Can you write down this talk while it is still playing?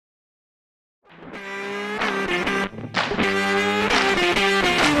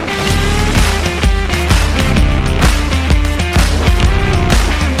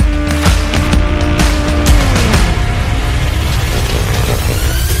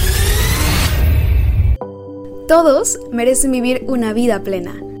Todos merecen vivir una vida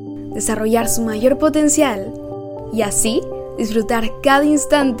plena, desarrollar su mayor potencial y así disfrutar cada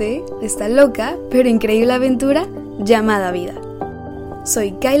instante de esta loca pero increíble aventura llamada vida.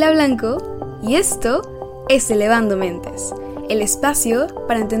 Soy Kayla Blanco y esto es Elevando Mentes, el espacio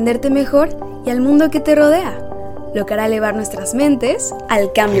para entenderte mejor y al mundo que te rodea, lo que hará elevar nuestras mentes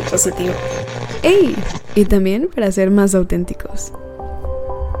al cambio positivo. ¡Ey! Y también para ser más auténticos.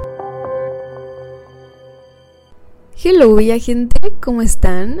 Hello, bella gente, ¿cómo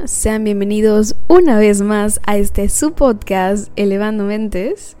están? Sean bienvenidos una vez más a su podcast Elevando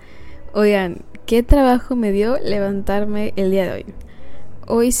Mentes. Oigan, qué trabajo me dio levantarme el día de hoy.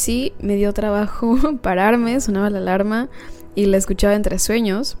 Hoy sí me dio trabajo pararme, sonaba la alarma y la escuchaba entre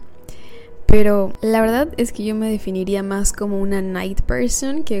sueños. Pero la verdad es que yo me definiría más como una night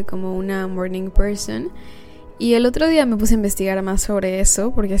person que como una morning person. Y el otro día me puse a investigar más sobre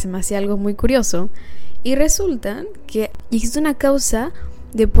eso porque se me hacía algo muy curioso. Y resulta que existe una causa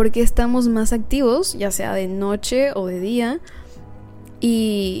de por qué estamos más activos, ya sea de noche o de día.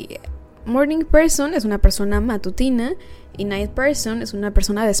 Y morning person es una persona matutina y night person es una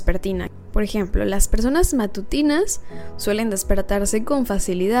persona vespertina. Por ejemplo, las personas matutinas suelen despertarse con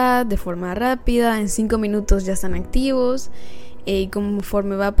facilidad, de forma rápida, en 5 minutos ya están activos. Y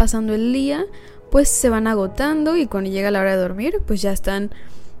conforme va pasando el día, pues se van agotando y cuando llega la hora de dormir, pues ya están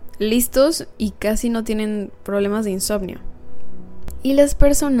listos y casi no tienen problemas de insomnio. Y las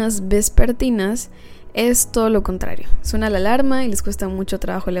personas vespertinas es todo lo contrario. Suena la alarma y les cuesta mucho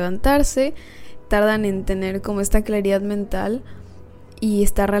trabajo levantarse, tardan en tener como esta claridad mental y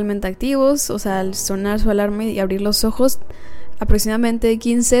estar realmente activos, o sea, al sonar su alarma y abrir los ojos, aproximadamente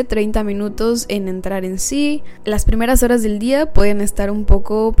 15-30 minutos en entrar en sí. Las primeras horas del día pueden estar un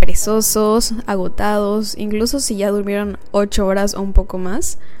poco perezosos, agotados, incluso si ya durmieron 8 horas o un poco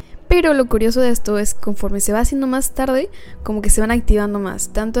más. Pero lo curioso de esto es que conforme se va haciendo más tarde, como que se van activando más.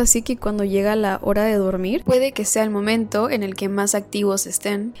 Tanto así que cuando llega la hora de dormir, puede que sea el momento en el que más activos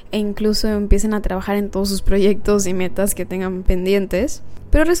estén e incluso empiecen a trabajar en todos sus proyectos y metas que tengan pendientes.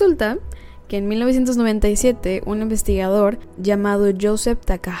 Pero resulta que en 1997 un investigador llamado Joseph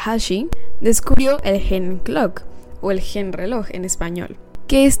Takahashi descubrió el gen clock o el gen reloj en español.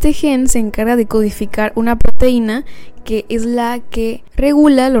 Que este gen se encarga de codificar una proteína que es la que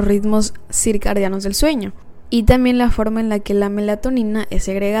regula los ritmos circadianos del sueño y también la forma en la que la melatonina es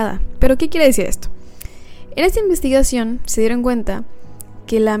segregada. ¿Pero qué quiere decir esto? En esta investigación se dieron cuenta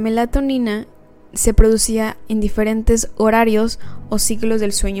que la melatonina se producía en diferentes horarios o ciclos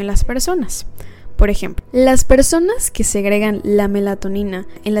del sueño en las personas. Por ejemplo, las personas que segregan la melatonina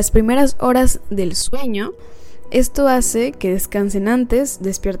en las primeras horas del sueño, esto hace que descansen antes,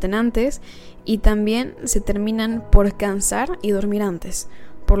 despierten antes y también se terminan por cansar y dormir antes.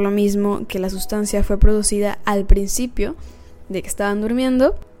 Por lo mismo que la sustancia fue producida al principio de que estaban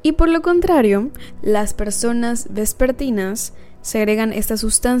durmiendo y por lo contrario, las personas vespertinas segregan esta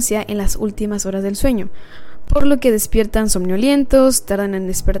sustancia en las últimas horas del sueño, por lo que despiertan somnolientos, tardan en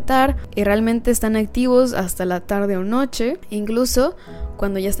despertar y realmente están activos hasta la tarde o noche, incluso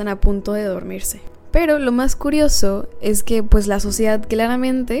cuando ya están a punto de dormirse. Pero lo más curioso es que pues la sociedad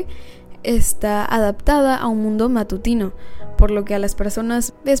claramente está adaptada a un mundo matutino, por lo que a las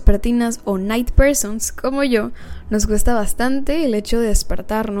personas vespertinas o night persons como yo nos cuesta bastante el hecho de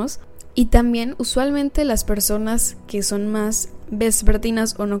despertarnos. Y también usualmente las personas que son más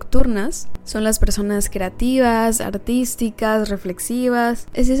vespertinas o nocturnas son las personas creativas, artísticas, reflexivas.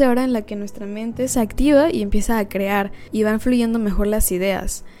 Es esa hora en la que nuestra mente se activa y empieza a crear y van fluyendo mejor las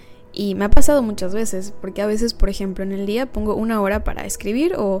ideas. Y me ha pasado muchas veces, porque a veces, por ejemplo, en el día pongo 1 hora para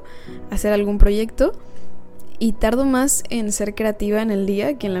escribir o hacer algún proyecto y tardo más en ser creativa en el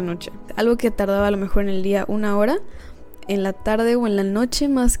día que en la noche. Algo que tardaba a lo mejor en el día 1 hora, en la tarde o en la noche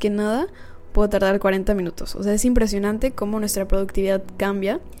más que nada, puedo tardar 40 minutos. O sea, es impresionante cómo nuestra productividad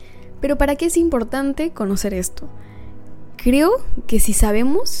cambia. Pero ¿para qué es importante conocer esto? Creo que si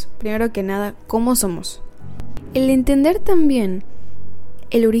sabemos, primero que nada, cómo somos, el entender también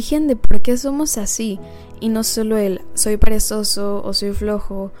el origen de por qué somos así y no solo el soy perezoso o soy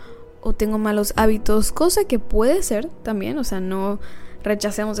flojo o tengo malos hábitos, cosa que puede ser también, o sea, no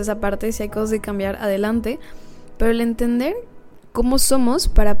rechacemos esa parte, si hay cosas que cambiar, adelante, pero el entender cómo somos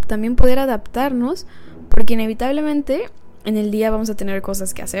para también poder adaptarnos, porque inevitablemente en el día vamos a tener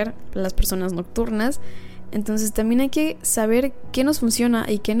cosas que hacer, las personas nocturnas, entonces también hay que saber qué nos funciona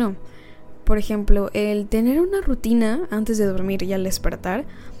y qué no. Por ejemplo, el tener una rutina antes de dormir y al despertar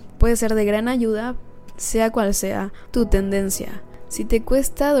puede ser de gran ayuda, sea cual sea tu tendencia. Si te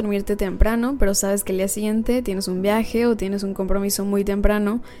cuesta dormirte temprano, pero sabes que el día siguiente tienes un viaje o tienes un compromiso muy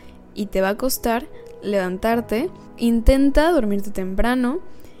temprano y te va a costar, levantarte, intenta dormirte temprano.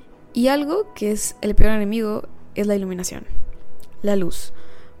 Y algo que es el peor enemigo es la iluminación, la luz.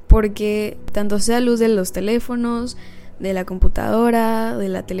 Porque tanto sea luz de los teléfonos, de la computadora, de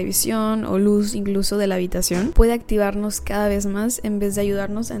la televisión o luz incluso de la habitación, puede activarnos cada vez más en vez de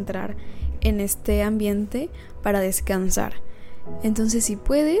ayudarnos a entrar en este ambiente para descansar. Entonces, si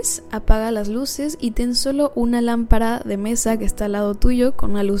puedes, apaga las luces y ten solo una lámpara de mesa que está al lado tuyo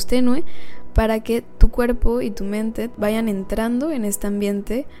con una luz tenue para que tu cuerpo y tu mente vayan entrando en este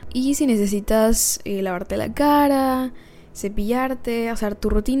ambiente. Y si necesitas lavarte la cara, cepillarte, hacer tu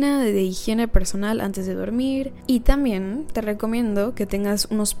rutina de higiene personal antes de dormir. Y también te recomiendo que tengas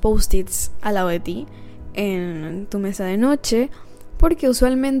unos post-its al lado de ti en tu mesa de noche, porque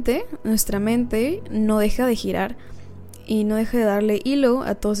usualmente nuestra mente no deja de girar y no deja de darle hilo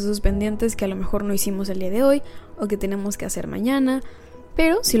a todos esos pendientes que a lo mejor no hicimos el día de hoy o que tenemos que hacer mañana.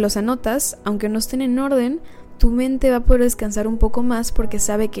 Pero si los anotas, aunque no estén en orden, tu mente va a poder descansar un poco más porque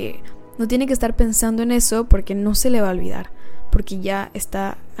sabe que no tiene que estar pensando en eso porque no se le va a olvidar, porque ya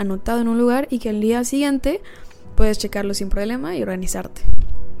está anotado en un lugar y que al día siguiente puedes checarlo sin problema y organizarte.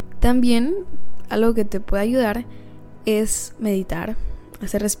 También algo que te puede ayudar es meditar,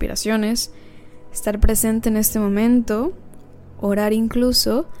 hacer respiraciones, estar presente en este momento, orar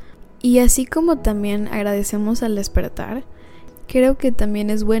incluso, y así como también agradecemos al despertar, creo que también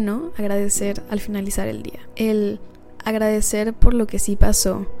es bueno agradecer al finalizar el día. El agradecer por lo que sí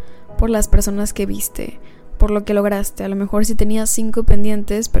pasó, por las personas que viste, por lo que lograste. A lo mejor si tenías 5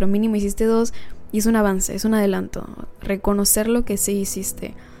 pendientes, pero mínimo hiciste 2 y es un avance, es un adelanto. Reconocer lo que sí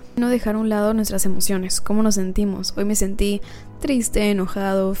hiciste. No dejar a un lado nuestras emociones, cómo nos sentimos. Hoy me sentí triste,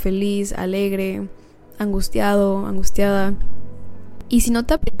 enojado, feliz, alegre, angustiado, angustiada. Y si no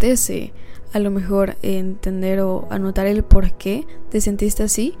te apetece a lo mejor entender o anotar el por qué te sentiste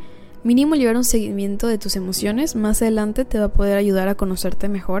así, mínimo llevar un seguimiento de tus emociones más adelante te va a poder ayudar a conocerte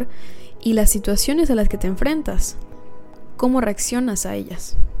mejor y las situaciones a las que te enfrentas, cómo reaccionas a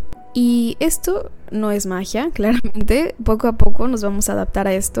ellas. Y esto no es magia, claramente, poco a poco nos vamos a adaptar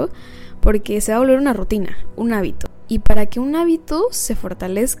a esto porque se va a volver una rutina, un hábito. Y para que un hábito se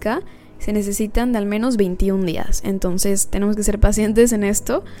fortalezca, se necesitan de al menos 21 días. Entonces tenemos que ser pacientes en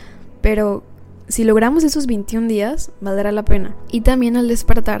esto, pero si logramos esos 21 días, valdrá la pena. Y también al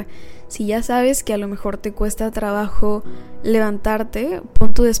despertar, si ya sabes que a lo mejor te cuesta trabajo levantarte,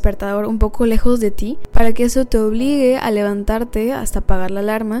 pon tu despertador un poco lejos de ti para que eso te obligue a levantarte hasta apagar la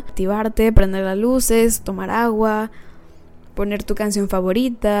alarma, activarte, prender las luces, tomar agua, poner tu canción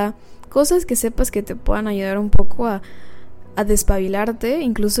favorita, cosas que sepas que te puedan ayudar un poco a despabilarte,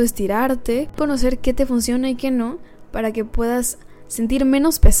 incluso estirarte, conocer qué te funciona y qué no, para que puedas sentir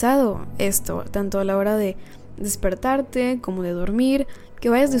menos pesado esto, tanto a la hora de despertarte como de dormir, que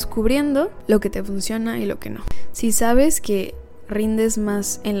vayas descubriendo lo que te funciona y lo que no. Si sabes que rindes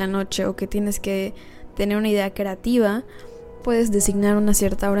más en la noche o que tienes que tener una idea creativa, puedes designar una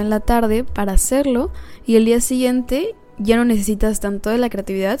cierta hora en la tarde para hacerlo y el día siguiente ya no necesitas tanto de la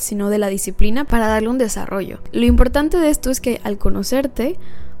creatividad sino de la disciplina para darle un desarrollo. Lo importante de esto es que al conocerte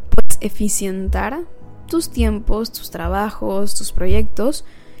puedes eficientar tus tiempos, tus trabajos, tus proyectos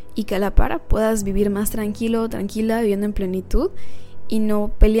y que a la par puedas vivir más tranquilo, tranquila, viviendo en plenitud y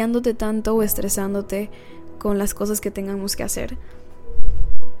no peleándote tanto o estresándote con las cosas que tengamos que hacer.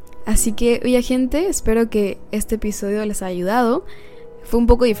 Así que, oye gente, espero que este episodio les haya ayudado. Fue un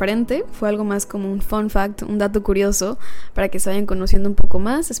poco diferente, fue algo más como un fun fact, un dato curioso para que se vayan conociendo un poco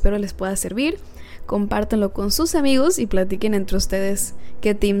más. Espero les pueda servir. Compártanlo con sus amigos y platiquen entre ustedes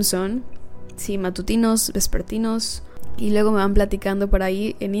qué team son. Sí, matutinos, vespertinos, y luego me van platicando por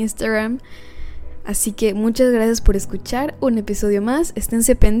ahí en Instagram. Así que muchas gracias por escuchar un episodio más.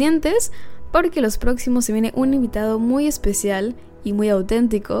 Esténse pendientes porque los próximos se viene un invitado muy especial y muy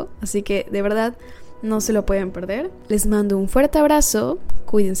auténtico, así que de verdad no se lo pueden perder. Les mando un fuerte abrazo,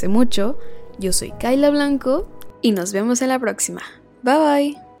 cuídense mucho. Yo soy Kayla Blanco y nos vemos en la próxima. Bye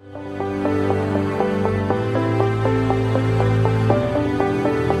bye.